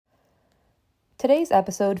Today's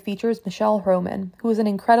episode features Michelle Hromin, who is an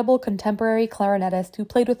incredible contemporary clarinetist who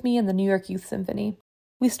played with me in the New York Youth Symphony.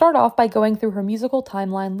 We start off by going through her musical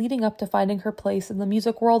timeline leading up to finding her place in the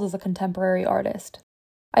music world as a contemporary artist.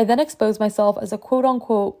 I then expose myself as a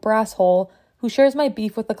quote-unquote brasshole who shares my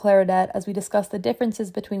beef with the clarinet as we discuss the differences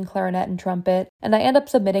between clarinet and trumpet, and I end up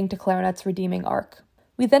submitting to clarinet's redeeming arc.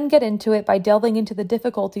 We then get into it by delving into the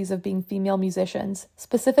difficulties of being female musicians,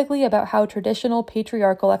 specifically about how traditional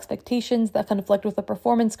patriarchal expectations that conflict with a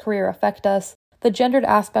performance career affect us, the gendered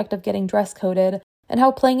aspect of getting dress-coded, and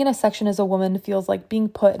how playing in a section as a woman feels like being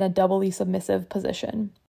put in a doubly submissive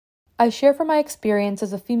position. I share from my experience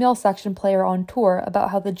as a female section player on tour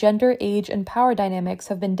about how the gender, age, and power dynamics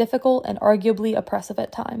have been difficult and arguably oppressive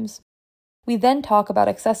at times. We then talk about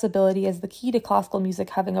accessibility as the key to classical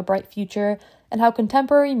music having a bright future, and how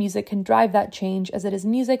contemporary music can drive that change as it is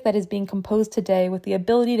music that is being composed today with the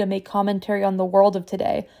ability to make commentary on the world of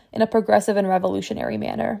today in a progressive and revolutionary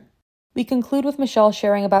manner. We conclude with Michelle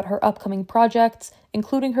sharing about her upcoming projects,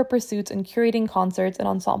 including her pursuits in curating concerts and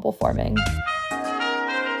ensemble forming.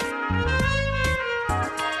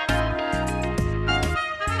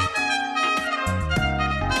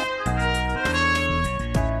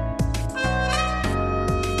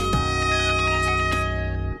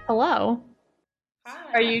 Hello.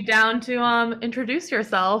 Hi. Are you down to introduce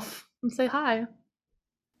yourself and say hi?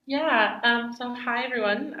 Yeah, so hi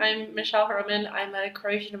everyone. I'm Michelle Hromin. I'm a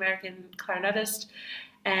Croatian American clarinetist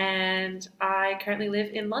and I currently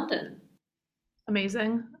live in London.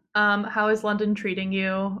 Amazing. How is London treating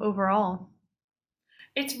you overall?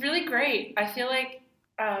 It's really great. I feel like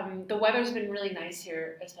the weather's been really nice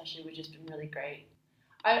here, especially, which has been really great.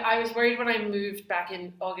 I was worried when I moved back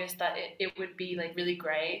in August that it would be like really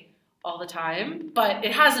grey all the time, but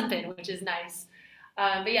it hasn't been, which is nice.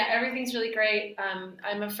 But yeah, everything's really great.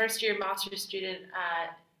 I'm a first year master's student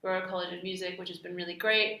at Royal College of Music, which has been really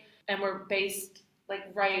great. And we're based like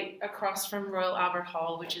right across from Royal Albert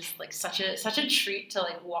Hall, which is like such a treat to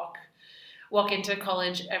like walk into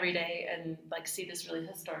college every day and like see this really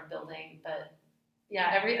historic building. But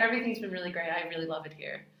yeah, everything's been really great. I really love it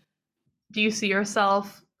here. Do you see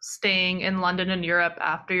yourself staying in London and Europe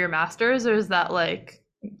after your master's, or is that like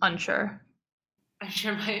unsure? I'm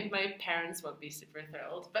sure my parents won't be super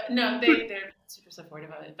thrilled, but no, they're super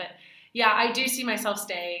supportive of it. But yeah, I do see myself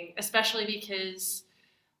staying, especially because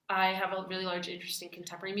I have a really large interest in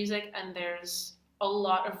contemporary music, and there's a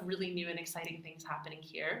lot of really new and exciting things happening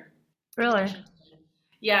here. In Really? addition,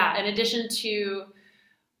 yeah, in addition to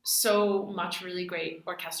so much really great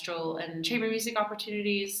orchestral and chamber music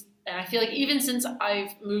opportunities. And I feel like even since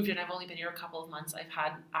I've moved and I've only been here a couple of months, I've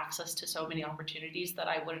had access to so many opportunities that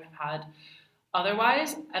I wouldn't have had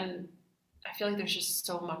otherwise. And I feel like there's just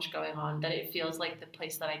so much going on that it feels like the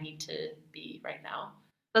place that I need to be right now.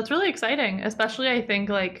 That's really exciting, especially I think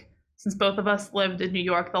like since both of us lived in New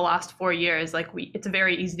York the last 4 years, like it's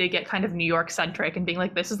very easy to get kind of New York centric and being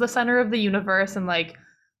like, this is the center of the universe and like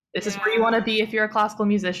this is where you want Yeah, to be if you're a classical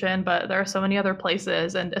musician, but there are so many other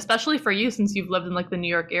places. And especially for you, since you've lived in like the New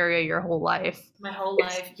York area your whole life. my whole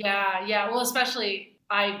It's life. Yeah, yeah. Well, especially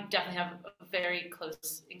I definitely have a very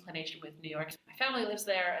close inclination with New York. My family lives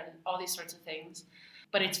there and all these sorts of things.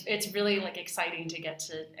 But it's really like exciting to get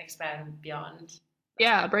to expand beyond that.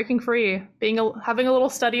 yeah, breaking free, having a little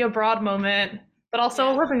study abroad moment, but also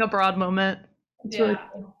a Yeah, living abroad moment. It's really yeah,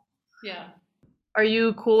 cool. yeah. Are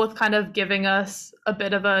you cool with kind of giving us a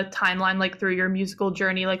bit of a timeline, like through your musical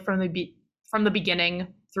journey, like from the beginning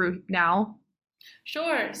through now?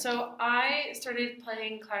 Sure. So I started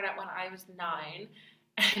playing clarinet when I was 9,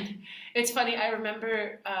 and it's funny. I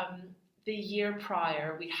remember the year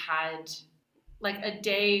prior we had like a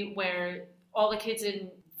day where all the kids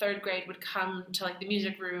in third grade would come to like the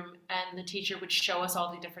music room, and the teacher would show us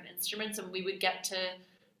all the different instruments, and we would get to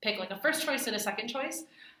pick like a first choice and a second choice.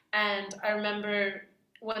 And I remember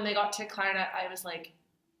when they got to clarinet, I was like,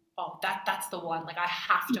 "Oh, that's the one! Like I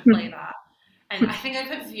have to play that." And I think I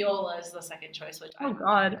put viola as the second choice, which Oh I'm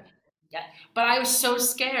God. never gonna get. But I was so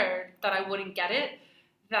scared that I wouldn't get it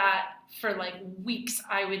that for like weeks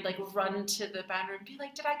I would like run to the band room and be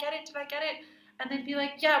like, "Did I get it? Did I get it?" And they'd be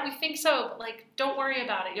like, "Yeah, we think so, but like, don't worry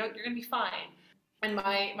about it. You're gonna be fine." And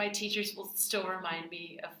my teachers will still remind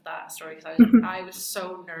me of that story because I was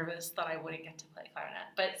so nervous that I wouldn't get to play clarinet.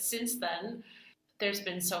 But since then, there's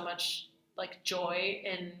been so much like joy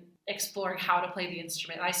in exploring how to play the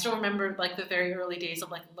instrument. I still remember like the very early days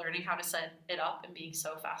of like learning how to set it up and being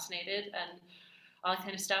so fascinated and all that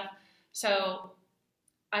kind of stuff. So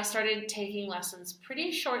I started taking lessons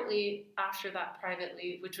pretty shortly after that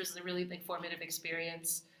privately, which was a really like formative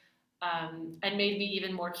experience, and made me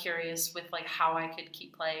even more curious with like how I could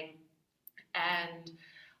keep playing. and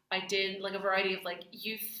I did like a variety of like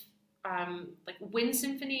youth, like wind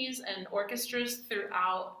symphonies and orchestras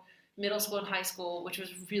throughout middle school and high school, which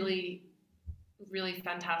was really, really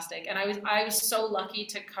fantastic. And I was so lucky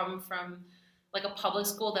to come from like a public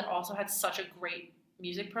school that also had such a great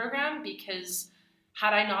music program, because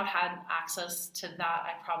had I not had access to that,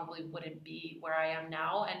 I probably wouldn't be where I am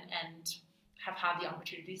now, and have had the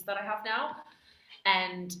opportunities that I have now.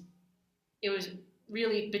 And it was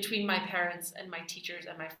really between my parents and my teachers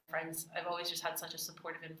and my friends. I've always just had such a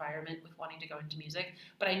supportive environment with wanting to go into music.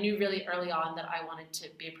 But I knew really early on that I wanted to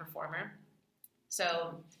be a performer.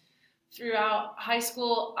 So throughout high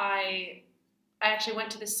school, I actually went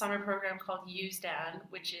to this summer program called USDAN,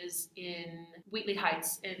 which is in Wheatley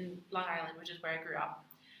Heights in Long Island, which is where I grew up.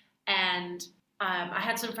 And I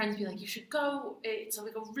had some friends be like, "You should go. It's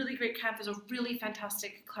like a really great camp. There's a really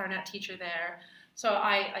fantastic clarinet teacher there." So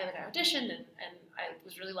I auditioned, and I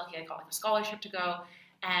was really lucky. I got like a scholarship to go,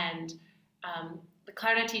 and the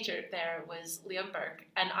clarinet teacher there was Liam Burke.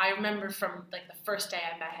 And I remember from like the first day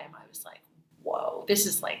I met him, I was like, "Whoa, this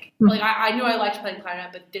is like I knew I liked playing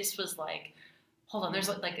clarinet, but this was like, hold on, there's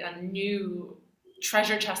like a new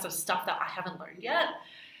treasure chest of stuff that I haven't learned yet."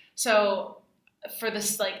 So for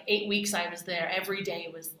this like 8 weeks I was there, every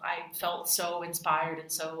day I felt so inspired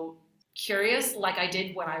and so curious, like I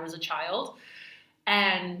did when I was a child.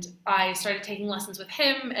 And I started taking lessons with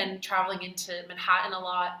him and traveling into Manhattan a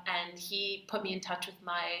lot. And he put me in touch with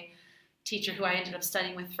my teacher, who I ended up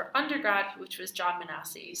studying with for undergrad, which was John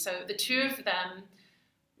Manassi. So the two of them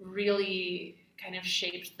really kind of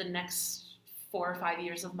shaped the next 4 or 5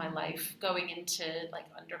 years of my life going into like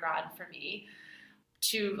undergrad for me.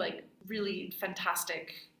 Two like really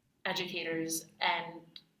fantastic educators and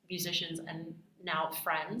musicians, and now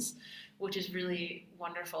friends, which is really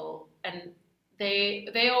wonderful. And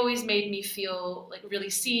they always made me feel like really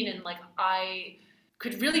seen, and like I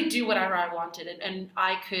could really do whatever I wanted, and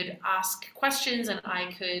I could ask questions, and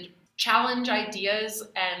I could challenge ideas,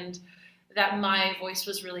 and that my voice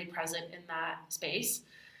was really present in that space.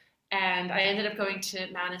 And I ended up going to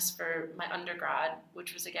Manus for my undergrad,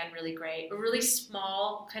 which was again really great. A really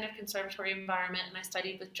small kind of conservatory environment, and I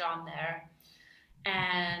studied with John there.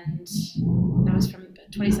 And that was from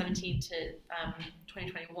 2017 to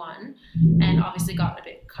 2021, and obviously got a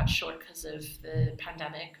bit cut short because of the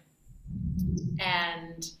pandemic.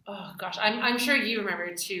 And oh gosh, I'm sure you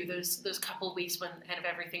remember too those couple of weeks when kind of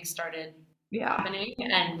everything started happening,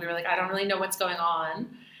 and we were like, I don't really know what's going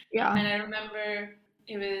on. Yeah. And I remember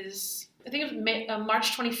it was, I think it was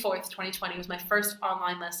March 24th, 2020 was my first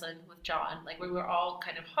online lesson with John. Like we were all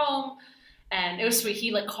kind of home, and it was sweet.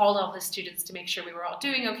 He like called all his students to make sure we were all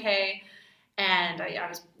doing okay. And I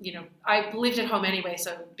was, I lived at home anyway,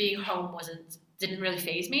 so being home didn't really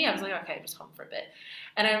faze me. I was like, okay, just home for a bit.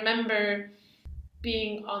 And I remember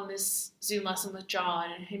being on this Zoom lesson with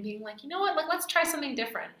John and him being like, you know what, like let's try something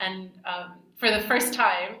different. And for the first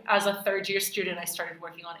time as a third year student, I started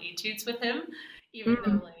working on etudes with him, even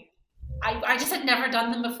though like I just had never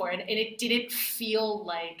done them before, and it didn't feel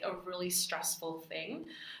like a really stressful thing.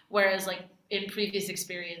 Whereas like in previous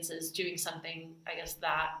experiences, doing something, I guess,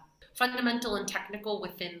 that fundamental and technical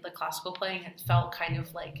within the classical playing had felt kind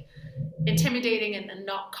of like intimidating and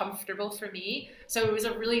not comfortable for me. So it was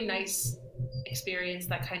a really nice experience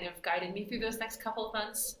that kind of guided me through those next couple of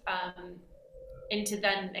months, into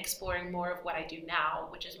then exploring more of what I do now,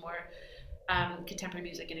 which is more contemporary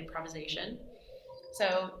music and improvisation.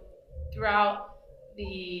 So throughout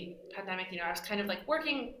the pandemic, I was kind of like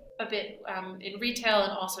working a bit in retail,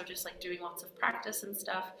 and also just like doing lots of practice and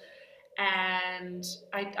stuff. And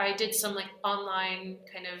I did some like online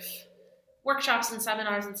kind of workshops and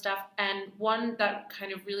seminars and stuff. And one that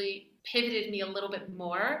kind of really pivoted me a little bit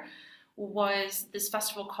more was this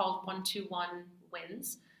festival called 121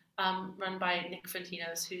 Winds, run by Nick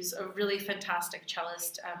Fontinos, who's a really fantastic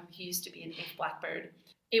cellist. He used to be in Ink Blackbird.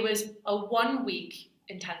 It was a 1 week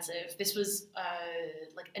intensive. This was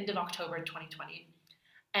like end of October 2020.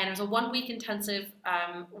 And it was a 1 week intensive.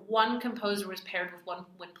 One composer was paired with one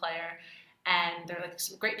wind player, and there were like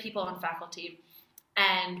some great people on faculty.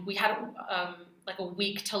 And we had like a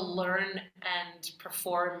week to learn and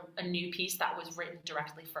perform a new piece that was written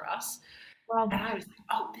directly for us. Wow. And I was like,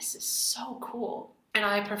 oh, this is so cool. And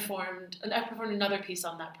I performed another piece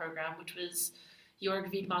on that program, which was Jorg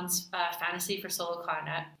Wiedmann's Fantasy for solo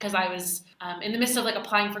clarinet, because I was in the midst of like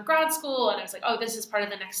applying for grad school, and I was like, oh, this is part of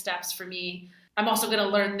the next steps for me. I'm also going to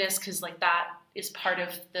learn this because like that is part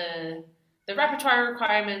of the repertoire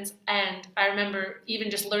requirements. And I remember even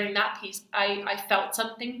just learning that piece, I felt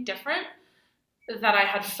something different that I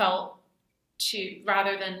had felt to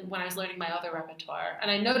rather than when I was learning my other repertoire.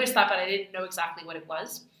 And I noticed that, but I didn't know exactly what it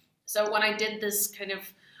was. So when I did this kind of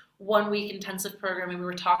 1 week intensive program and we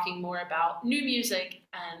were talking more about new music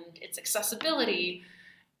and its accessibility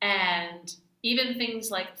and even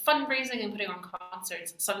things like fundraising and putting on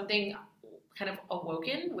concerts, something kind of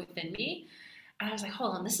awoken within me. And I was like,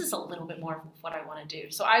 hold on, this is a little bit more of what I want to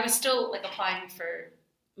do. So I was still like applying for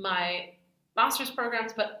my master's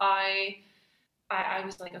programs, but I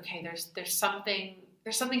was like, okay, there's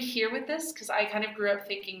something here with this, because I kind of grew up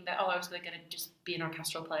thinking that, oh, I was going to just be an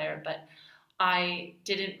orchestral player, but I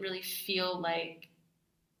didn't really feel like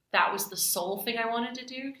that was the sole thing I wanted to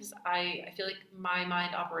do, because I feel like my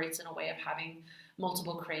mind operates in a way of having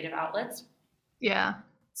multiple creative outlets. Yeah.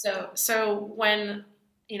 So when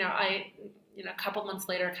a couple months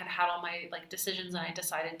later, I kind of had all my like decisions, and I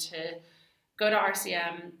decided to go to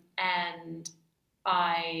RCM, and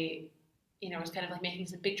I was kind of like making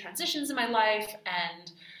some big transitions in my life,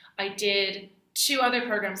 and I did 2 other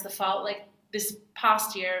programs that felt like this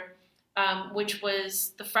past year, which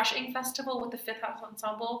was the Fresh Ink Festival with the Fifth House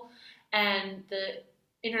Ensemble and the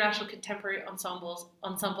International Contemporary Ensemble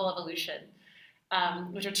Evolution,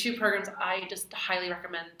 which are 2 programs I just highly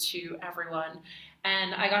recommend to everyone.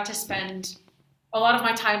 And I got to spend a lot of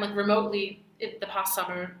my time like remotely the past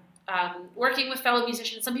summer, working with fellow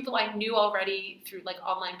musicians, some people I knew already through like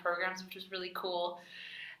online programs, which was really cool.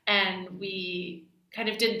 And we kind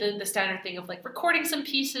of did the standard thing of like recording some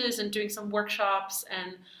pieces and doing some workshops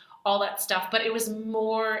and all that stuff. But it was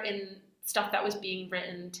more in stuff that was being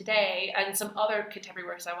written today and some other contemporary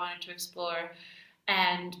works I wanted to explore.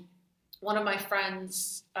 And one of my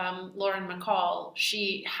friends, Lauren McCall,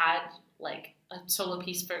 she had like a solo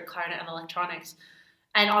piece for clarinet and electronics.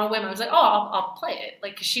 And on a whim, I was like, oh, I'll play it.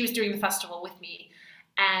 Like, 'cause she was doing the festival with me.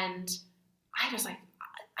 And I was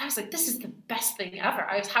like, this is the best thing ever.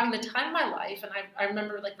 I was having the time of my life. And I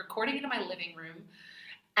remember like recording it in my living room,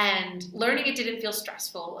 and learning it didn't feel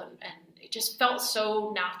stressful. And it just felt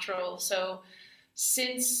so natural. So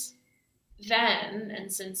since then,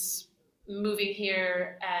 and since moving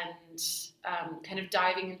here and kind of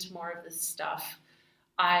diving into more of this stuff,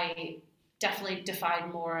 I definitely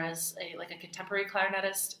defined more as a contemporary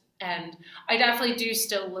clarinetist, and I definitely do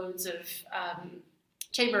still loads of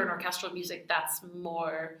chamber and orchestral music that's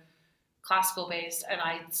more classical based, and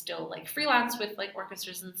I still like freelance with like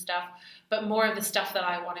orchestras and stuff, but more of the stuff that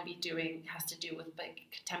I want to be doing has to do with like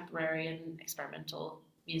contemporary and experimental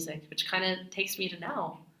music, which kind of takes me to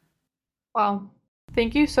now. Wow.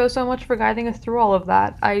 Thank you so much for guiding us through all of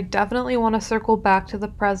that. I definitely want to circle back to the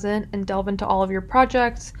present and delve into all of your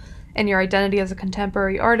projects and your identity as a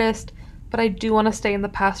contemporary artist, but I do want to stay in the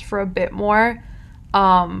past for a bit more.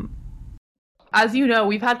 As you know,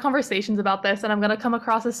 we've had conversations about this, and I'm gonna come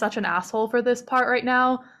across as such an asshole for this part right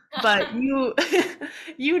now. But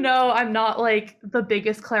you know, I'm not like the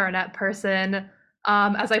biggest clarinet person,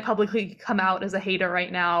 as I publicly come out as a hater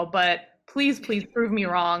right now. But please prove me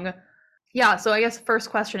wrong. Yeah. So I guess first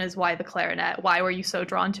question is why the clarinet? Why were you so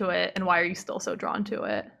drawn to it, and why are you still so drawn to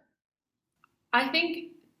it? I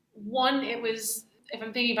think one, it was, if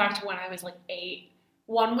I'm thinking back to when I was like 8,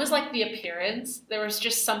 one was like the appearance. There was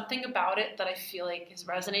just something about it that I feel like has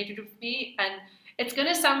resonated with me. And it's going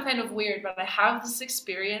to sound kind of weird, but I have this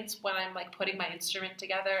experience when I'm like putting my instrument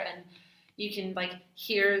together, and you can like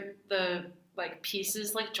hear the like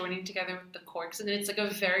pieces like joining together with the corks. And it's like a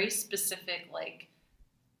very specific like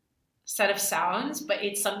set of sounds, but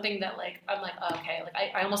it's something that like I'm like, oh, okay,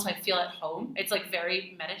 like I almost like feel at home. It's like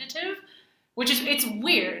very meditative, which is, it's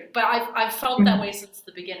weird, but I've felt that way since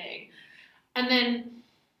the beginning. And then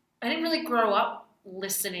I didn't really grow up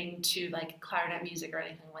listening to like clarinet music or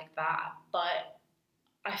anything like that, but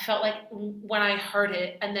I felt like when I heard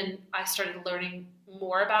it and then I started learning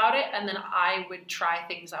more about it, and then I would try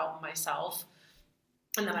things out myself,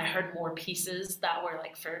 and then I heard more pieces that were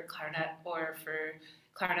like for clarinet or for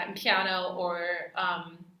clarinet and piano, or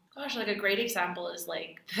gosh, like a great example is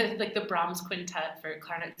like like the Brahms quintet for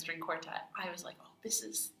clarinet and string quartet. I was like, oh, this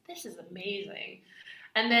is amazing.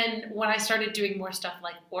 And then when I started doing more stuff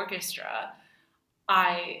like orchestra,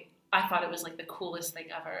 I thought it was like the coolest thing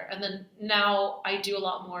ever. And then now I do a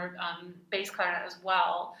lot more bass clarinet as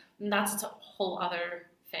well, and that's a whole other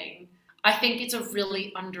thing. I think it's a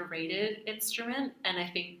really underrated instrument, and I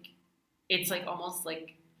think it's like almost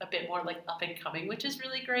like a bit more like up and coming, which is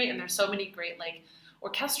really great. And there's so many great like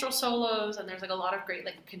orchestral solos, and there's like a lot of great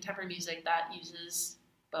like contemporary music that uses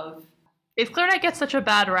both. If clarinet gets such a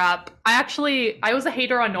bad rap, I was a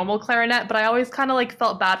hater on normal clarinet, but I always kind of like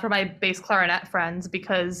felt bad for my bass clarinet friends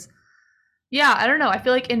because Yeah, I don't know. I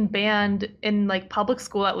feel like in band, in like public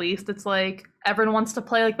school at least, it's like everyone wants to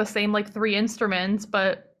play like the same like three instruments,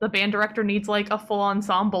 but the band director needs like a full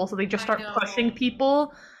ensemble, so they just I start pushing know.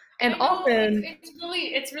 people. And I know often,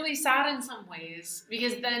 it's really sad in some ways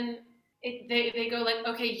because then they go like,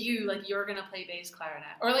 okay, you're gonna play bass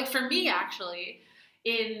clarinet, or like for me actually,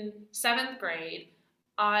 in seventh grade,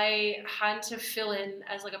 I had to fill in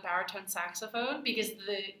as like a baritone saxophone because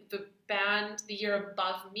the band the year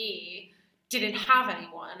above me didn't have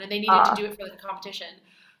anyone and they needed to uh, do it for the competition,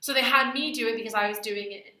 so they had me do it because I was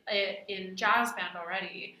doing it in jazz band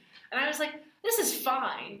already, and I was like, this is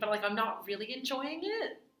fine, but like I'm not really enjoying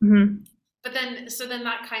it. mhm. But then, so then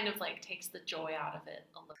that kind of like takes the joy out of it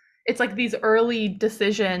a little. It's like these early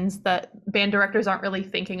decisions that band directors aren't really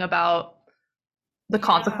thinking about the Yeah,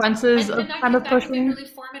 consequences of and kind of that can be pushing. really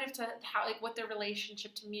formative to how like what their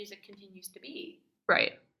relationship to music continues to be.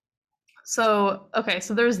 Right. So, okay,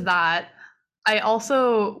 so there's that. I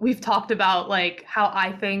also, we've talked about like how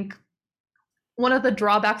I think one of the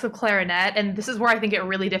drawbacks of clarinet, and this is where I think it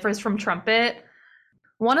really differs from trumpet.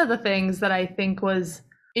 One of the things that I think was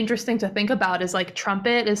interesting to think about is like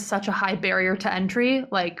trumpet is such a high barrier to entry.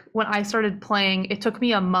 Like when I started playing, it took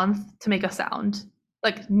me a month to make a sound.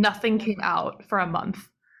 Like nothing came out for a month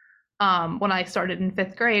when I started in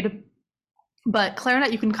fifth grade. But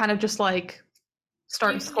clarinet, you can kind of just like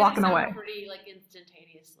start You can get a squawking away. sound pretty like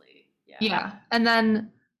instantaneously. Yeah. Yeah. And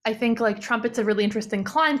then I think like trumpet's a really interesting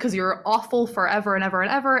climb because you're awful forever and ever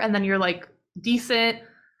and ever. And then you're like decent.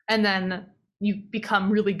 And then you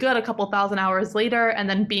become really good a couple thousand hours later. And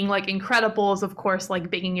then being like incredible is, of course,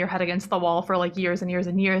 like banging your head against the wall for like years and years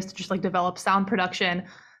and years to just like develop sound production.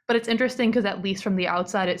 But it's interesting because, at least from the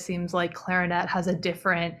outside, it seems like clarinet has a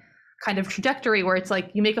different kind of trajectory where it's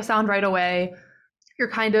like you make a sound right away, you're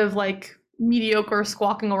kind of like mediocre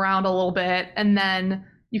squawking around a little bit, and then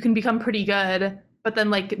you can become pretty good, but then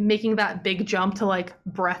like making that big jump to like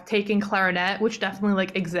breathtaking clarinet, which definitely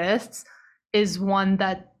like exists, is one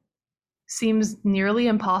that seems nearly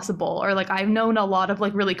impossible. Or like I've known a lot of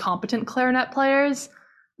like really competent clarinet players,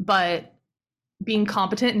 but being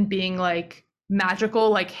competent and being like magical,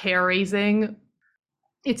 like hair raising,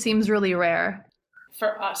 it seems really rare.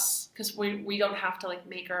 For us, because we don't have to like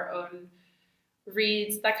make our own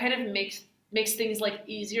reads, that kind of makes things like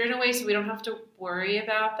easier in a way, so we don't have to worry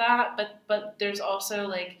about that. But there's also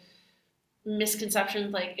like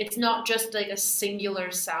misconceptions, like it's not just like a singular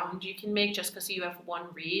sound you can make just because you have one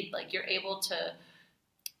reed. Like you're able to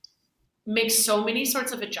make so many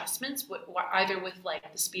sorts of adjustments either with like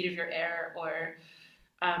the speed of your air or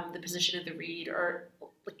the position of the reed or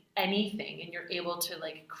like anything, and you're able to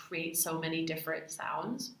like create so many different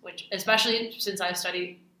sounds, which especially since I've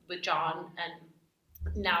studied with John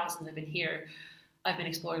and now since I've been here I've been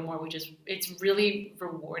exploring more, which is it's really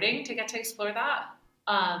rewarding to get to explore that.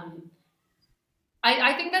 um,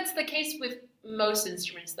 I think that's the case with most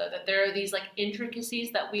instruments, though, that there are these like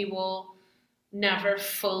intricacies that we will never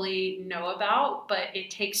fully know about, but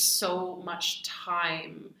it takes so much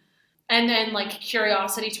time. And then like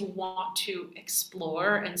curiosity to want to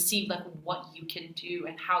explore and see like what you can do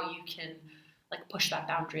and how you can like push that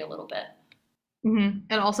boundary a little bit. And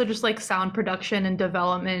also just like sound production and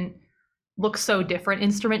development looks so different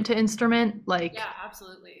instrument to instrument. Yeah, Like,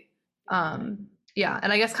 absolutely. yeah.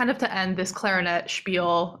 And I guess kind of to end this clarinet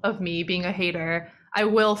spiel of me being a hater, I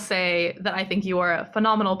will say that I think you are a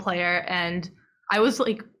phenomenal player. And I was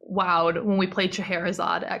like wowed when we played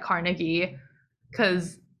Scheherazade at Carnegie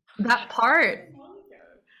because that part,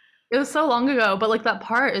 it was so long ago, but like that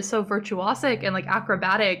part is so virtuosic and like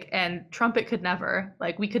acrobatic, and trumpet could never,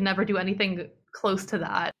 like, we could never do anything close to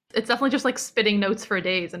that. It's definitely just like spitting notes for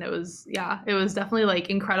days. And it was, yeah, it was definitely like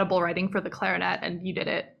incredible writing for the clarinet, and you did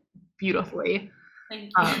it beautifully.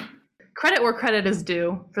 Thank you. Credit where credit is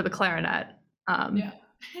due for the clarinet. Yeah.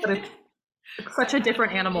 But it's such a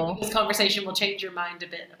different Maybe animal. this conversation will change your mind a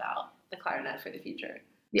bit about the clarinet for the future.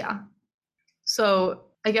 Yeah. So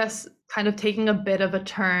I guess kind of taking a bit of a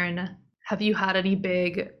turn, have you had any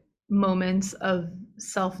big moments of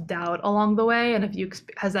self-doubt along the way? And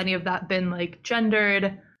has any of that been like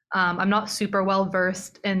gendered? I'm not super well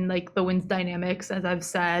versed in like the winds dynamics, as I've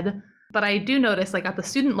said, but I do notice like at the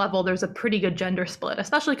student level, there's a pretty good gender split,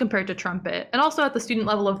 especially compared to trumpet. And also at the student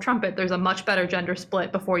level of trumpet, there's a much better gender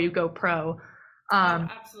split before you go pro. Oh,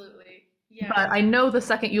 absolutely. Yeah. But I know the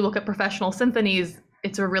second you look at professional symphonies,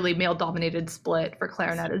 it's a really male dominated split for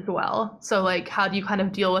clarinet as well. So like how do you kind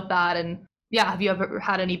of deal with that? And yeah, have you ever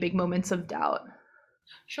had any big moments of doubt?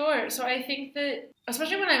 Sure. So I think that,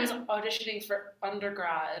 especially when I was auditioning for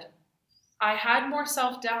undergrad, I had more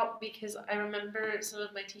self doubt because I remember some of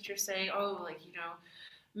my teachers saying, "Oh, like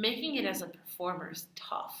making it as a performer is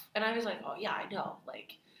tough. And I was like, oh yeah, I know.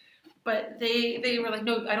 Like, but they were like,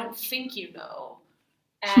 no, I don't think you know.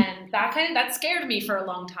 And that scared me for a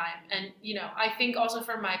long time. And, you know, I think also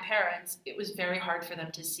for my parents, it was very hard for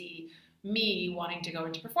them to see me wanting to go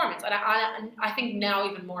into performance. And I think now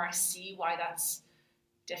even more I see why that's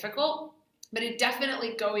difficult. But it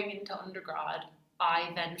definitely, going into undergrad,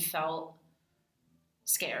 I then felt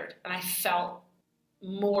scared and I felt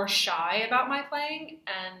more shy about my playing,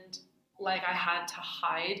 and like I had to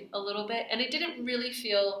hide a little bit. And it didn't really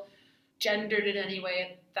feel gendered in any way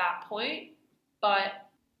at that point. But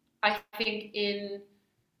I think in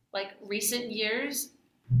like recent years,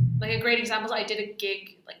 like a great example is I did a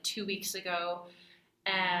gig like 2 weeks ago,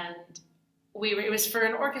 and it was for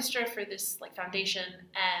an orchestra for this like foundation,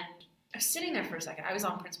 and I was sitting there for a second. I was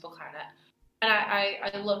on principal clarinet, and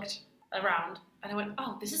I looked around and I went,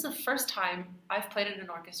 oh, this is the first time I've played in an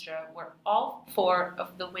orchestra where all 4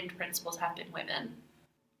 of the wind principals have been women.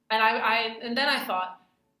 And then I thought,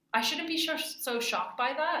 I shouldn't be so shocked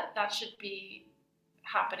by that. That should be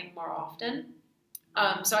happening more often.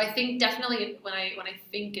 So I think definitely when I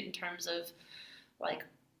think in terms of like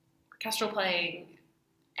orchestral playing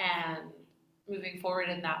and moving forward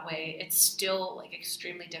in that way, it's still like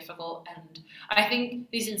extremely difficult. And I think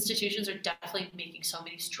these institutions are definitely making so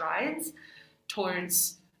many strides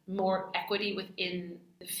towards more equity within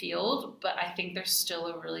the field, but I think there's still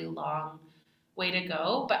a really long way to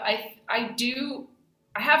go. But I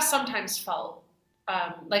have sometimes felt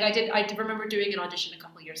like I remember doing an audition a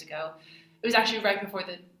couple of years ago. It was actually right before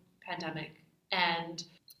the pandemic, and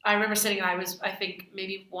I remember sitting and I was, I think,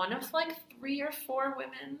 maybe one of like 3 or 4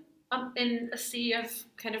 women in a sea of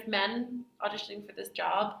kind of men auditioning for this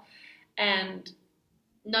job, and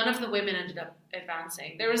none of the women ended up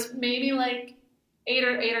advancing. There was maybe like 8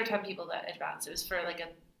 or 10 people that advanced. It was for like a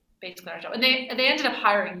bass clarinet job, and they ended up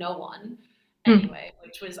hiring no one anyway,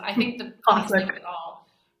 which was, I think, the funniest thing of it all.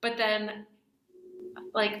 But then,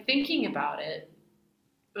 like, thinking about it,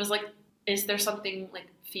 it was like, is there something like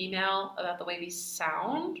female about the way we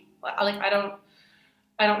sound? Like I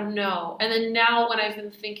don't know. And then now when I've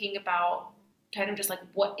been thinking about kind of just like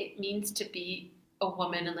what it means to be a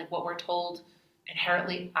woman and like what we're told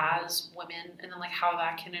inherently as women, and then like how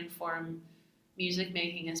that can inform music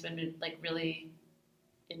making, has been like really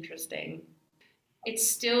interesting. It's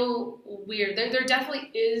still weird. There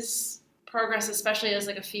definitely is progress, especially as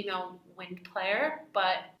like a female wind player,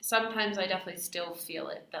 but sometimes I definitely still feel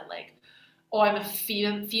it, that like, oh, I'm a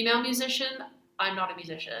female musician, I'm not a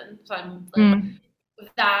musician. So I'm like,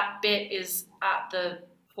 that bit is at the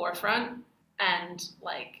forefront, and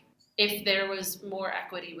like if there was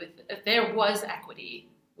equity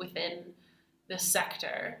within the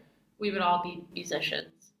sector, we would all be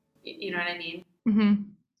musicians. You know what I mean? Mm-hmm.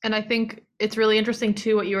 And I think it's really interesting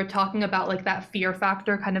too what you were talking about, like that fear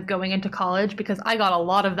factor kind of going into college, because I got a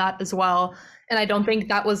lot of that as well. And I don't think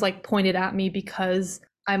that was like pointed at me because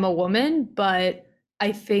I'm a woman, but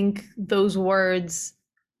I think those words,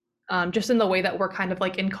 just in the way that we're kind of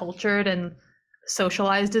like encultured and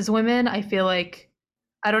socialized as women, I feel like,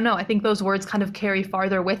 I don't know, I think those words kind of carry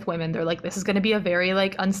farther with women. They're like, this is going to be a very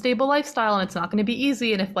like unstable lifestyle and it's not going to be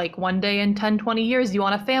easy. And if like one day in 10, 20 years you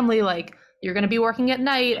want a family, like you're going to be working at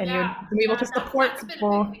night and you're going to be able to support people. That's been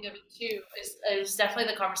a big thing of it too, is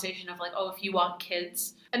definitely the conversation of like, oh, if you want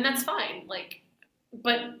kids, and that's fine. Like,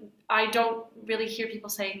 but I don't really hear people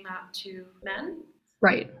saying that to men.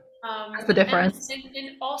 Right. That's the difference.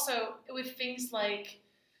 And also with things like,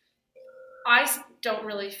 I don't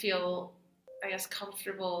really feel, I guess,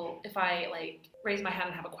 comfortable if I like raise my hand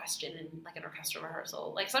and have a question in like an orchestral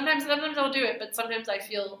rehearsal. Like sometimes I'll do it, but sometimes I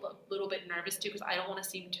feel a little bit nervous too because I don't want to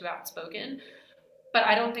seem too outspoken. But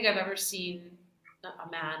I don't think I've ever seen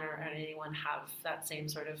a man or anyone have that same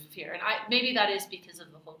sort of fear. And maybe that is because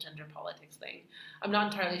of the whole gender politics thing. I'm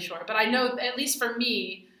not entirely sure, but I know, at least for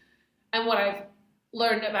me and what I've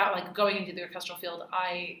learned about like going into the orchestral field,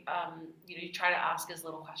 you try to ask as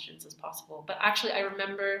little questions as possible. But actually, I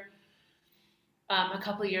remember a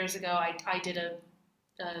couple of years ago, I did a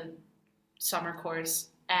summer course,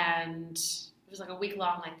 and it was like a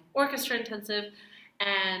week-long like orchestra intensive,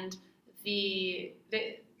 and we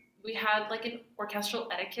had like an orchestral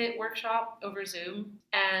etiquette workshop over Zoom,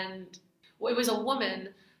 and it was a woman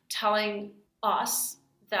telling us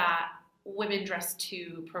that women dress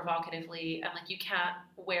too provocatively, and like you can't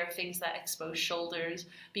wear things that expose shoulders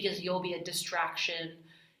because you'll be a distraction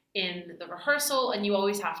in the rehearsal, and you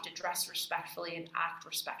always have to dress respectfully and act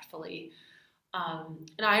respectfully.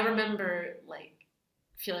 And I remember like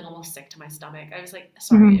feeling almost sick to my stomach. I was like,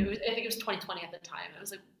 sorry, I think it was 2020 at the time. I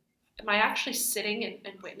was like, am I actually sitting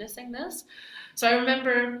and witnessing this? So I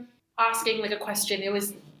remember asking like a question.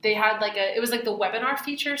 They had like it was like the webinar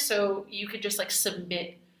feature, so you could just like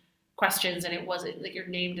submit questions and it wasn't like your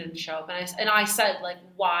name didn't show up. And I said like,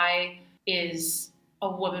 why is a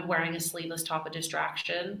woman wearing a sleeveless top a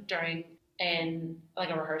distraction during like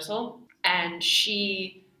a rehearsal? And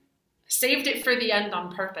she saved it for the end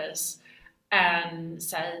on purpose and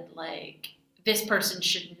said like, this person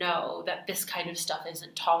should know that this kind of stuff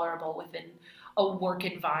isn't tolerable within a work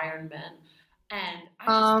environment. And I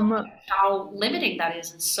just thought how limiting that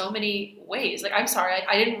is in so many ways. Like, I'm sorry,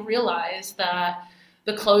 I didn't realize that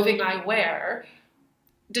the clothing I wear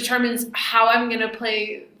determines how I'm going to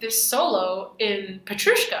play this solo in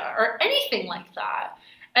Petrushka or anything like that.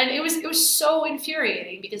 And it was so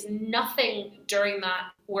infuriating because nothing during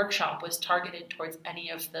that workshop was targeted towards any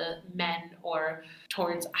of the men or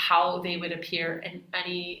towards how they would appear in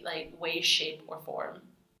any like way, shape, or form.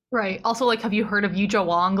 Right. Also, like, have you heard of Yuja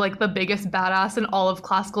Wong, like the biggest badass in all of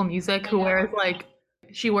classical music, I who know. wears like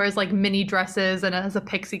she wears like mini dresses and has a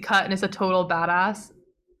pixie cut and is a total badass?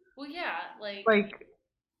 Well, yeah, Like,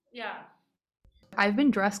 yeah, I've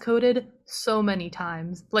been dress coded so many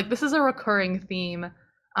times. Like, this is a recurring theme.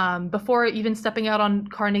 Before even stepping out on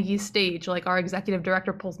Carnegie's stage, like our executive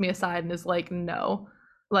director pulls me aside and is like, "No,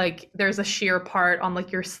 like there's a sheer part on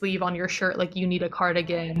like your sleeve on your shirt, like you need a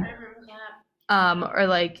cardigan." I remember that. Or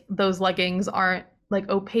like those leggings aren't like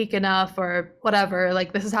opaque enough or whatever.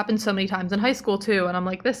 Like this has happened so many times in high school too, and I'm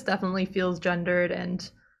like, this definitely feels gendered, and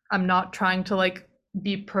I'm not trying to like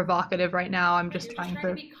be provocative right now. I'm Right, just you're just trying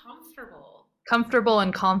trying to to be comfortable. comfortable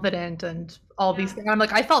and confident and all Yeah. these things. I'm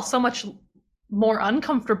like, I felt so much more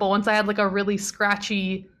uncomfortable once I had like a really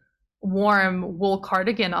scratchy, warm wool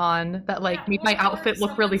cardigan on that Yeah, like made my or if outfit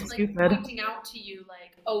look really someone's like stupid. pointing out to you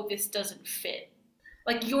like, "Oh, this doesn't fit."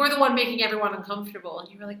 Like you're the one making everyone uncomfortable, and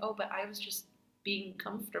you were like, "Oh, but I was just being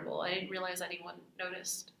comfortable. I didn't realize anyone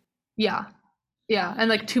noticed." Yeah. Yeah, and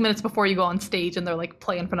like 2 minutes before you go on stage and they're like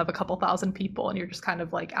play in front of a couple thousand people and you're just kind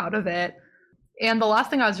of like out of it. And the last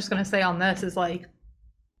thing I was just going to say on this is like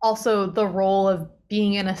also the role of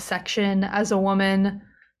being in a section as a woman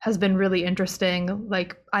has been really interesting.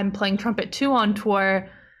 Like I'm playing trumpet 2 on tour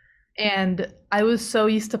and I was so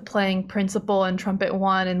used to playing principal and trumpet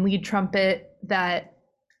 1 and lead trumpet that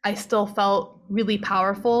I still felt really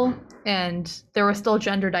powerful and there were still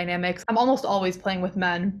gender dynamics. I'm almost always playing with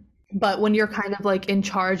men, but when you're kind of like in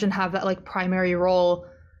charge and have that like primary role,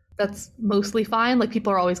 that's mostly fine. Like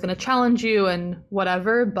people are always going to challenge you and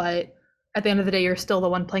whatever, but at the end of the day, you're still the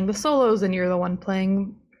one playing the solos and you're the one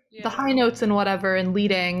playing the high notes and whatever and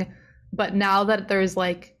leading. But now that there's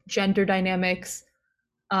like gender dynamics,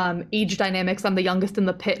 age dynamics, I'm the youngest in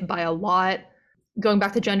the pit by a lot. Going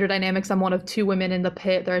back to gender dynamics, I'm one of 2 women in the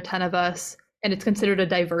pit. There are 10 of us, and it's considered a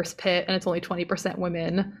diverse pit, and it's only 20%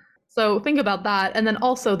 women. So think about that. And then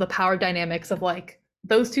also the power dynamics of like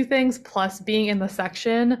those two things, plus being in the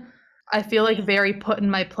section. I feel like very put in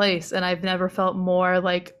my place, and I've never felt more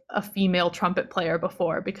like a female trumpet player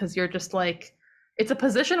before because you're just like, it's a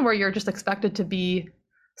position where you're just expected to be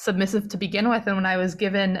submissive to begin with. And when I was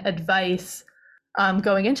given advice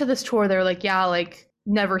going into this tour, they were like, yeah, like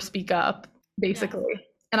never speak up, basically. Yeah.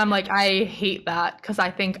 And I'm like, I hate that because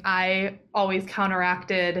I think I always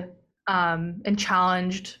counteracted and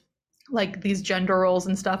challenged like these gender roles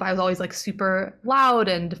and stuff. I was always like super loud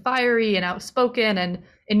and fiery and outspoken. And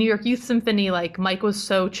in New York Youth Symphony, like Mike was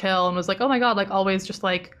so chill and was like, oh my God, like always just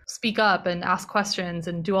like speak up and ask questions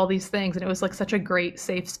and do all these things. And it was like such a great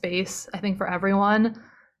safe space, I think, for everyone.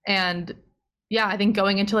 And yeah, I think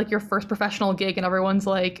going into like your first professional gig and everyone's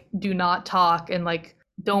like, do not talk and like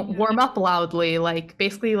don't warm up loudly, like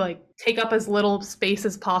basically like take up as little space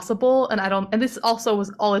as possible. And this also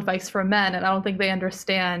was all advice for men, and I don't think they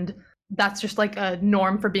understand that's just like a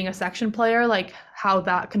norm for being a section player. Like how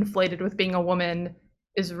that conflated with being a woman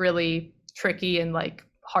is really tricky and like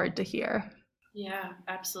hard to hear. Yeah,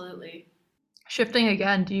 absolutely. Shifting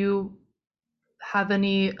again, do you have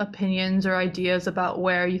any opinions or ideas about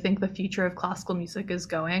where you think the future of classical music is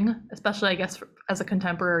going, especially I guess as a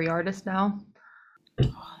contemporary artist now?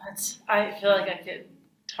 Oh, I feel like I could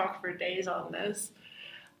talk for days on this.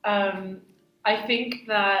 I think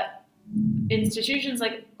that institutions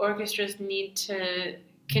like orchestras need to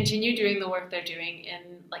continue doing the work they're doing in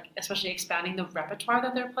like especially expanding the repertoire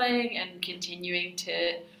that they're playing and continuing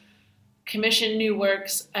to commission new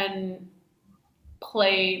works and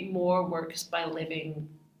play more works by living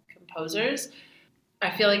composers. I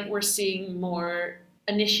feel like we're seeing more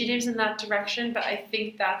initiatives in that direction, but I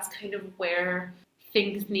think that's kind of where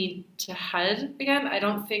things need to head again. I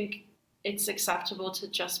don't think it's acceptable to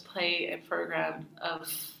just play a program of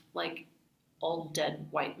like all dead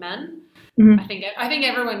white men. Mhm. I think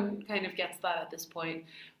everyone kind of gets that at this point.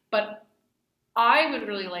 But I would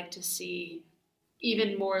really like to see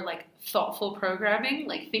even more like thoughtful programming,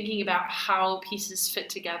 like thinking about how pieces fit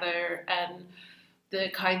together and the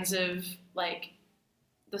kinds of like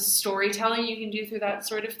the storytelling you can do through that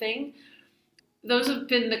sort of thing. Those have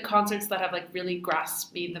been the concerts that have like really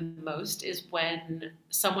grasped me the most, is when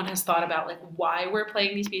someone has thought about like why we're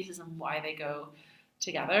playing these pieces and why they go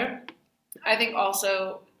together. I think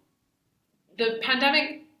also the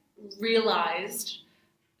pandemic realized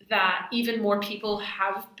that even more people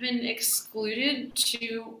have been excluded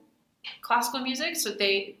to classical music, so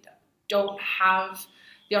they don't have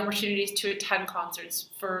the opportunities to attend concerts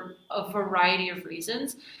for a variety of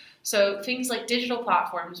reasons. So things like digital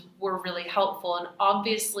platforms were really helpful, and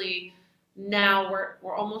obviously now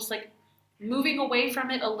we're almost like moving away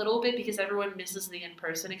from it a little bit because everyone misses the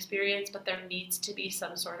in-person experience, but there needs to be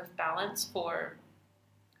some sort of balance for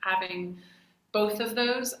having both of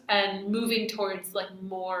those and moving towards like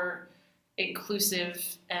more inclusive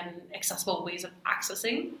and accessible ways of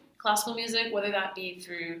accessing classical music, whether that be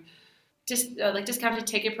through like discounted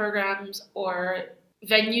ticket programs or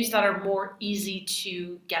venues that are more easy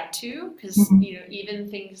to get to. Because you know, even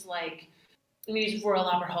things like, let me use Royal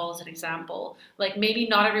Albert Hall as an example. Like maybe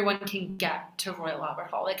not everyone can get to Royal Albert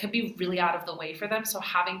Hall. It could be really out of the way for them. So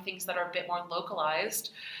having things that are a bit more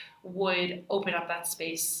localized would open up that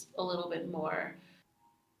space a little bit more.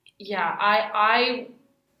 Yeah, I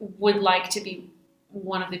would like to be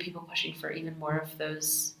one of the people pushing for even more of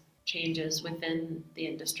those changes within the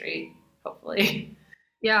industry, hopefully.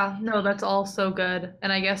 Yeah, no, that's all so good.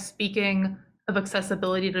 And I guess speaking of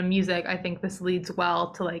accessibility to music, I think this leads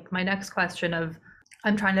well to like my next question of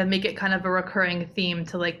I'm trying to make it kind of a recurring theme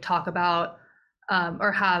to like talk about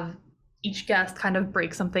or have each guest kind of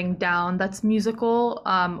break something down that's musical,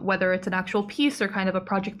 whether it's an actual piece or kind of a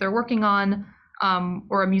project they're working on,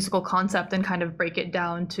 or a musical concept, and kind of break it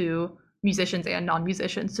down to musicians and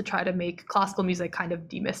non-musicians to try to make classical music kind of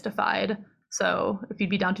demystified. So if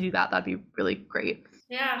you'd be down to do that, that'd be really great.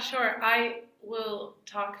 Yeah, sure. I will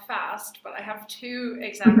talk fast, but I have two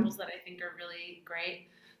examples that I think are really great.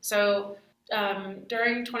 So,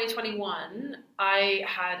 during 2021, I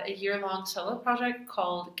had a year-long solo project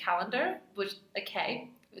called Calendar, which a K,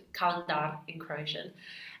 calendar in Croatian,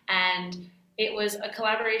 and it was a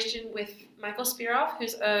collaboration with Michael Spirov,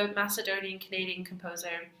 who's a Macedonian Canadian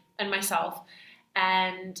composer, and myself.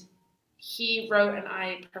 And he wrote and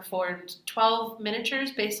I performed 12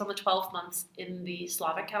 miniatures based on the 12 months in the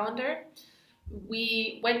Slavic calendar.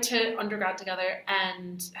 We went to undergrad together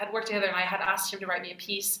and had worked together, and I had asked him to write me a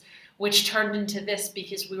piece, which turned into this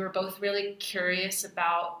because we were both really curious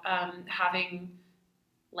about having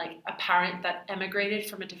like a parent that emigrated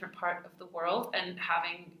from a different part of the world and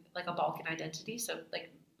having like a Balkan identity. So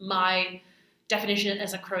like my definition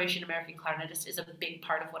as a Croatian American clarinetist is a big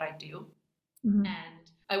part of what I do. Mhm.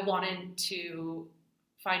 And I wanted to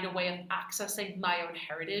find a way of accessing my own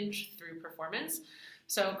heritage through performance.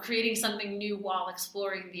 So creating something new while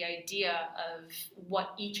exploring the idea of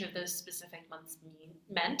what each of those specific months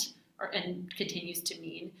meant and continues to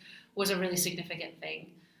mean was a really significant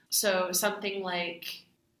thing. So something like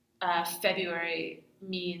February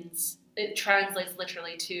means, it translates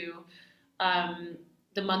literally to um,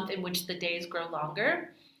 the month in which the days grow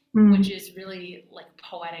longer, which is really like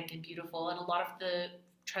poetic and beautiful. And a lot of the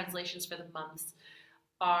translations for the months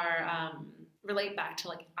are relate back to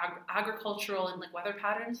like agricultural and like weather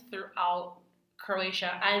patterns throughout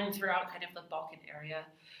Croatia and throughout kind of the Balkan area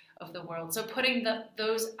of the world. So putting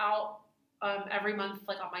those out every month,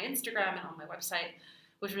 like on my Instagram and on my website,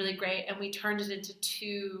 was really great. And we turned it into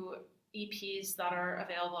two EPs that are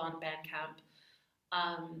available on Bandcamp.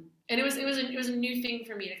 And it was a new thing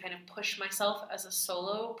for me to kind of push myself as a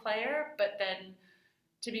solo player, but then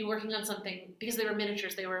to be working on something, because they were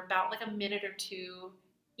miniatures, they were about like a minute or two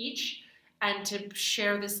each, and to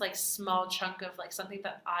share this like small chunk of like something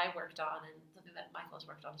that I worked on and something that Michael has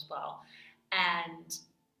worked on as well, and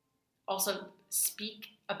also speak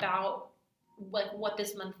about like what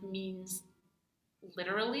this month means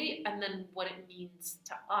literally, and then what it means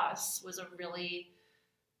to us, was a really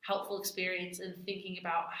helpful experience in thinking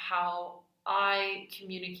about how I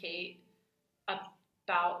communicate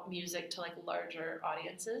about music to like larger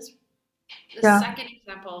audiences. The Yeah. second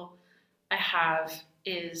example I have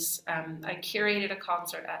is I curated a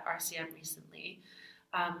concert at RCM recently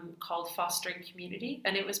called Fostering Community,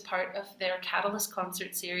 and it was part of their Catalyst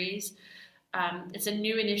concert series. It's a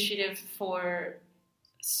new initiative for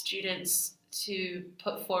students to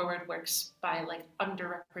put forward works by like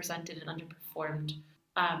underrepresented and underperformed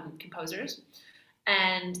composers.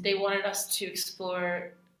 and they wanted us to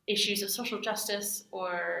explore issues of social justice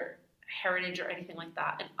or heritage or anything like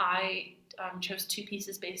that. And I chose 2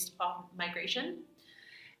 pieces based on migration.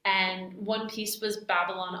 And one piece was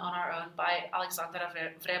Babylon on Our Own by Alexandra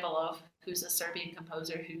Vrebalov, who's a Serbian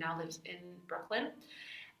composer who now lives in Brooklyn.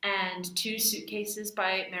 And 2 Suitcases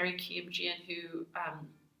by Mary Kiyumjian, who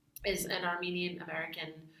is an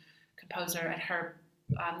Armenian-American composer. And her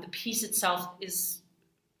the piece itself is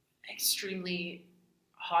extremely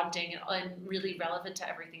haunting and really relevant to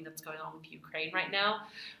everything that's going on with Ukraine right now.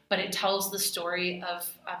 But it tells the story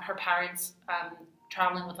of her parents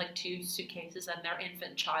traveling with like 2 suitcases and their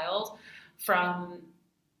infant child from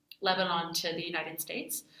Lebanon to the United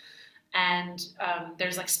States. And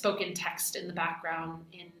there's like spoken text in the background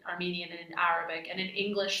in Armenian and in Arabic and in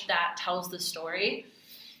English that tells the story.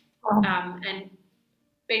 And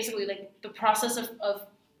basically like the process of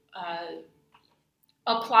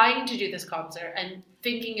applying to do this concert and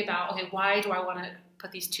thinking about, okay, why do I want to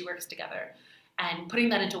put these 2 works together, and putting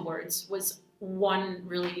that into words was one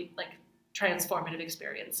really like transformative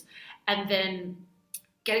experience. And then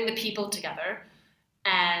getting the people together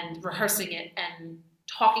and rehearsing it and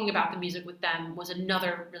talking about the music with them was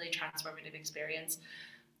another really transformative experience.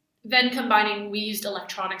 Then combining, we used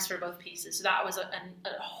electronics for both pieces. So that was a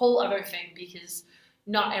whole other thing because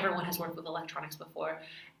not everyone has worked with electronics before.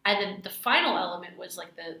 And then the final element was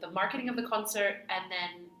like the marketing of the concert, and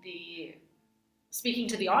then the speaking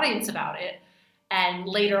to the audience about it, and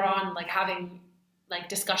later on like having like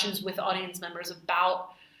discussions with audience members about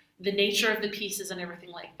the nature of the pieces and everything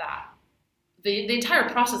like that. The entire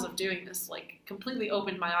process of doing this like completely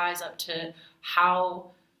opened my eyes up to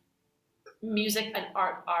how music and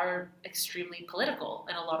art are extremely political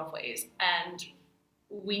in a lot of ways, and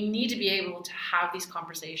we need to be able to have these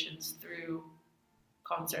conversations through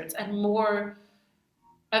concerts, and more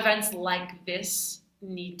events like this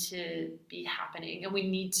need to be happening, and we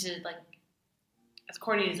need to, like, as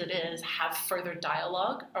corny as it is, have further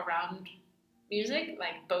dialogue around music,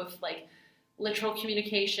 like both like literal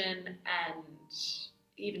communication and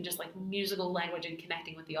even just like musical language and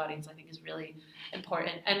connecting with the audience, I think is really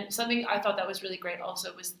important. And something I thought that was really great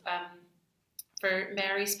also was for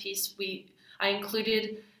Mary's piece, I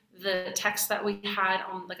included the text that we had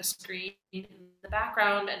on like a screen in the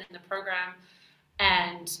background and in the program.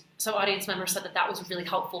 And so audience members said that that was really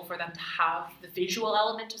helpful for them to have the visual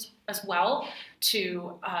element as well,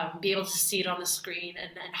 to be able to see it on the screen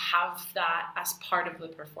and have that as part of the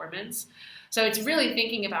performance. So it's really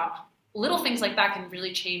thinking about little things like that can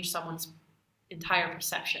really change someone's entire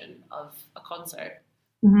perception of a concert.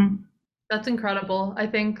 Mm-hmm. That's incredible. I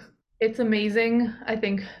think it's amazing, I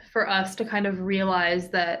think, for us to kind of realize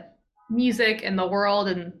that music and the world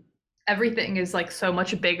and everything is like so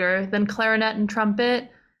much bigger than clarinet and trumpet.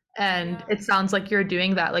 And Yeah. it sounds like you're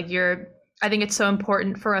doing that. Like I think it's so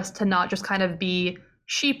important for us to not just kind of be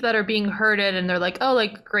sheep that are being herded and they're like, oh,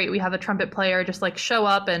 like, great, we have a trumpet player, just like show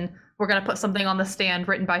up and we're going to put something on the stand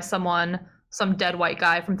written by some dead white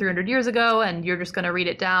guy from 300 years ago, and you're just going to read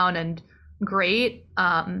it down and great.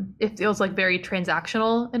 It feels like very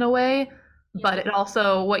transactional in a way, but it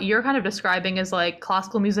also, what you're kind of describing is like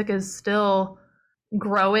classical music is still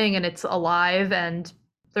growing and it's alive, and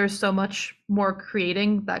there's so much more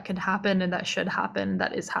creating that can happen and that should happen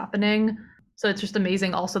that is happening. So it's just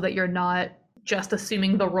amazing also that you're not just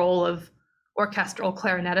assuming the role of orchestral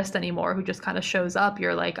clarinetist anymore who just kind of shows up.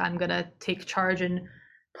 You're like, I'm gonna take charge and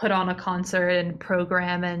put on a concert and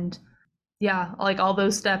program, and yeah, like all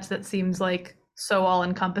those steps, that seems like so all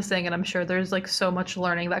encompassing. And I'm sure there's like so much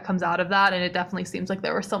learning that comes out of that. And it definitely seems like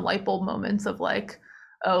there were some light bulb moments of like,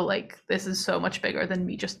 oh, like this is so much bigger than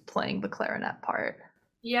me just playing the clarinet part.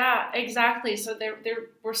 Yeah, exactly. So there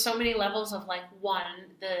were so many levels of like, one,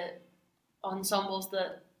 the ensembles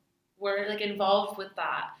that were like involved with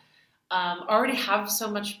that already have so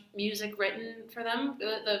much music written for them.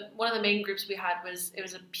 One of the main groups we had was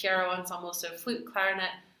a Piero ensemble, so flute, clarinet,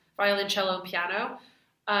 violoncello, and piano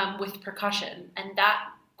with percussion, and that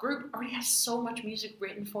group already has so much music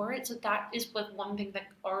written for it. So that is what one thing that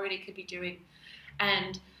already could be doing,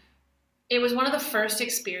 and it was one of the first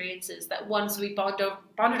experiences that once we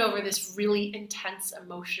bonded over this really intense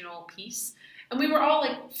emotional piece. And we were all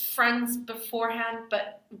like friends beforehand,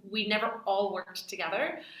 but we never all worked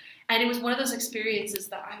together. And it was one of those experiences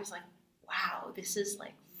that I was like, wow, this is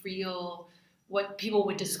like real, what people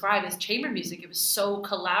would describe as chamber music. It was so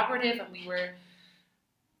collaborative, and we were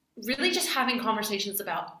really just having conversations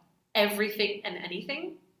about everything and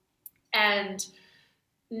anything. And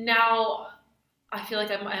now I feel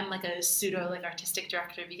like I'm like a pseudo like artistic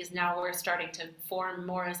director, because now we're starting to form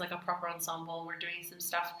more as like a proper ensemble. We're doing some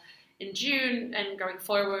stuff in June and going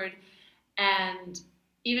forward. And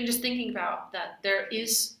even just thinking about that, there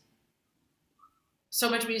is so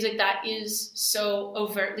much music that is so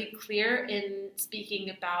overtly clear in speaking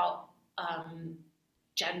about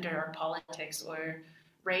gender or politics or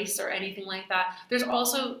race or anything like that. There's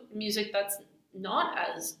also music that's not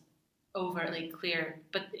as overtly clear,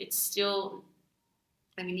 but it's still,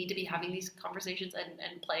 and we need to be having these conversations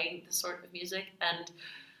and playing this sort of music and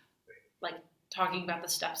like talking about the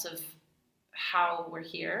steps of how we're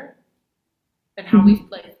here and how we've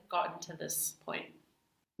like gotten to this point.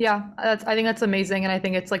 Yeah, I think that's amazing, and I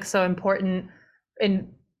think it's like so important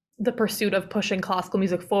in the pursuit of pushing classical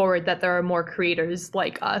music forward that there are more creators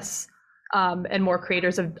like us, and more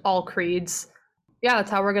creators of all creeds. Yeah, that's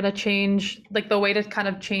how we're gonna change. Like the way to kind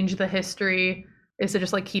of change the history is to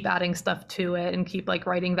just like keep adding stuff to it and keep like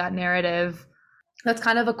writing that narrative. That's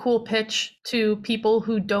kind of a cool pitch to people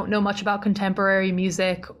who don't know much about contemporary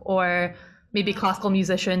music, or maybe classical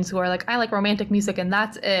musicians who are like, I like romantic music and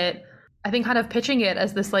that's it. I think kind of pitching it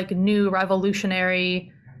as this like new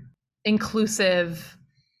revolutionary, inclusive,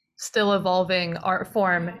 still evolving art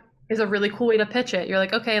form is a really cool way to pitch it. You're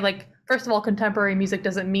like, okay, like first of all, contemporary music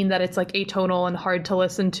doesn't mean that it's like atonal and hard to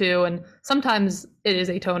listen to, and sometimes it is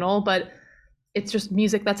atonal, but it's just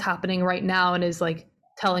music that's happening right now and is like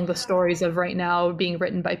telling the stories of right now being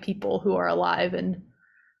written by people who are alive. And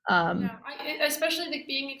especially like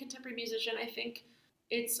being a contemporary musician, I think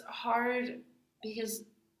it's hard because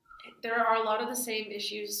there are a lot of the same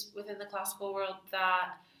issues within the classical world that,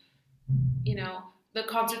 you know, the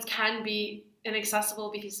concerts can be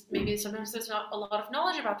inaccessible because maybe sometimes there's not a lot of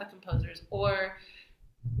knowledge about the composers, or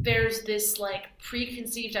there's this like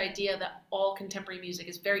preconceived idea that all contemporary music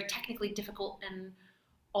is very technically difficult and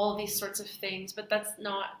all of these sorts of things, but that's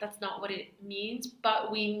not what it means.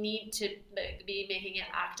 But we need to be making an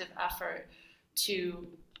active effort to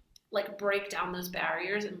like break down those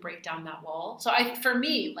barriers and break down that wall. So for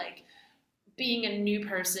me, like being a new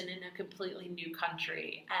person in a completely new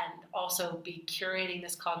country and also be curating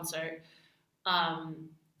this concert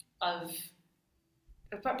but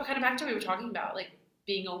kind of back to what we were talking about, like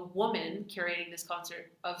being a woman curating this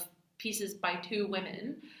concert of pieces by two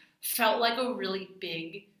women felt like a really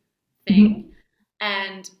big thing.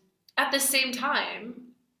 And at the same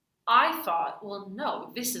time, I thought, well,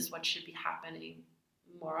 no, this is what should be happening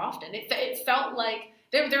more often. It felt like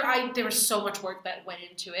there was so much work that went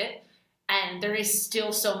into it, and there is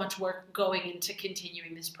still so much work going into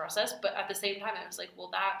continuing this process. But at the same time, I was like,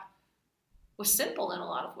 well, that was simple in a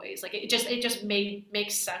lot of ways. Like it just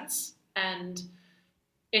makes sense, and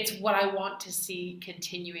it's what I want to see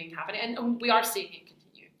continuing happening, and we are seeing it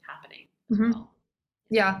continuing happening as well.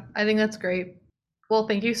 Yeah, I think that's great. Well,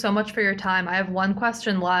 thank you so much for your time. I have one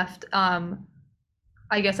question left.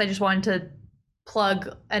 I guess I just wanted to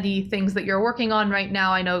plug any things that you're working on right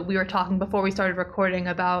now. I know we were talking before we started recording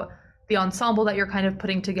about the ensemble that you're kind of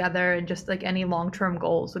putting together, and just like any long-term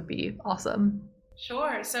goals would be awesome.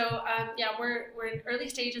 Sure. So we're in early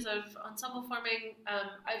stages of ensemble forming.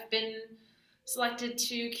 I've been selected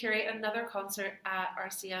to curate another concert at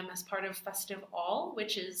RCM as part of Festive All,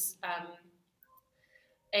 which is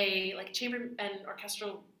a like chamber and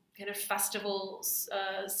orchestral kind of festival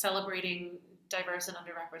celebrating diverse and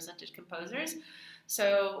underrepresented composers.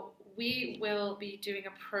 So we will be doing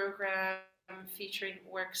a program featuring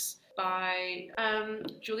works by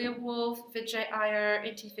Julia Wolf, Vijay Iyer,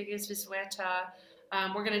 Inti Figures Visueta.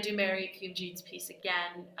 We're going to do Mary Kuhn-Jean's piece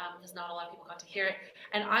again because not a lot of people got to hear it.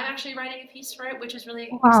 And I'm actually writing a piece for it, which is really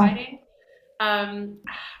exciting.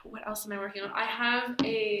 What else am I working on? I have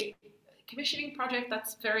a commissioning project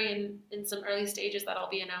that's very in some early stages that I'll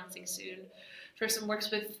be announcing soon for some works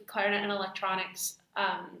with clarinet and electronics.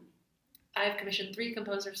 I've commissioned 3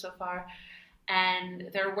 composers so far, and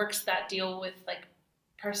they're works that deal with like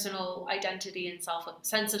personal identity and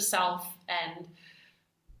sense of self, and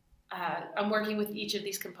I'm working with each of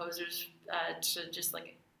these composers to just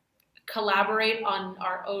like collaborate on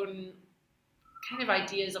our own kind of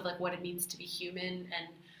ideas of like what it means to be human and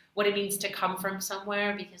what it means to come from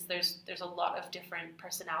somewhere, because there's a lot of different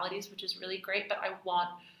personalities, which is really great. But I want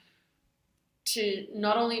to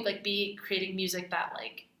not only like be creating music that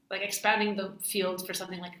like expanding the field for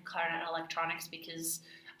something like clarinet and electronics, because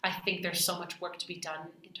I think there's so much work to be done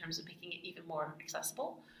in terms of making it even more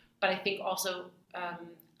accessible. But I think also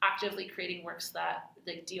actively creating works that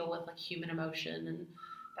deal with like human emotion and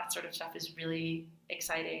that sort of stuff is really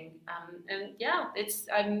exciting. And yeah,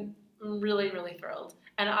 I'm really, really thrilled.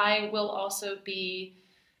 And I will also be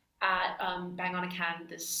at Bang on a Can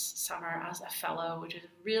this summer as a fellow, which is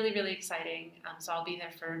really, really exciting. So I'll be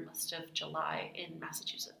there for most of July in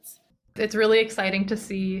Massachusetts. It's really exciting to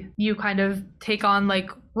see you kind of take on like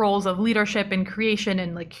roles of leadership and creation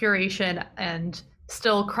and like curation and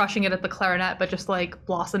still crushing it at the clarinet, but just like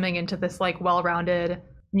blossoming into this like well-rounded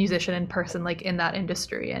musician and person like in that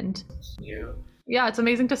industry. And yeah, it's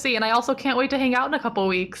amazing to see. And I also can't wait to hang out in a couple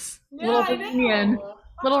weeks. Yeah, I know.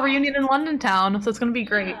 Little reunion in London town. So it's going to be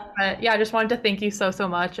great. Yeah. But yeah, I just wanted to thank you so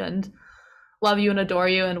much and love you and adore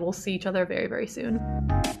you. And we'll see each other very, very soon.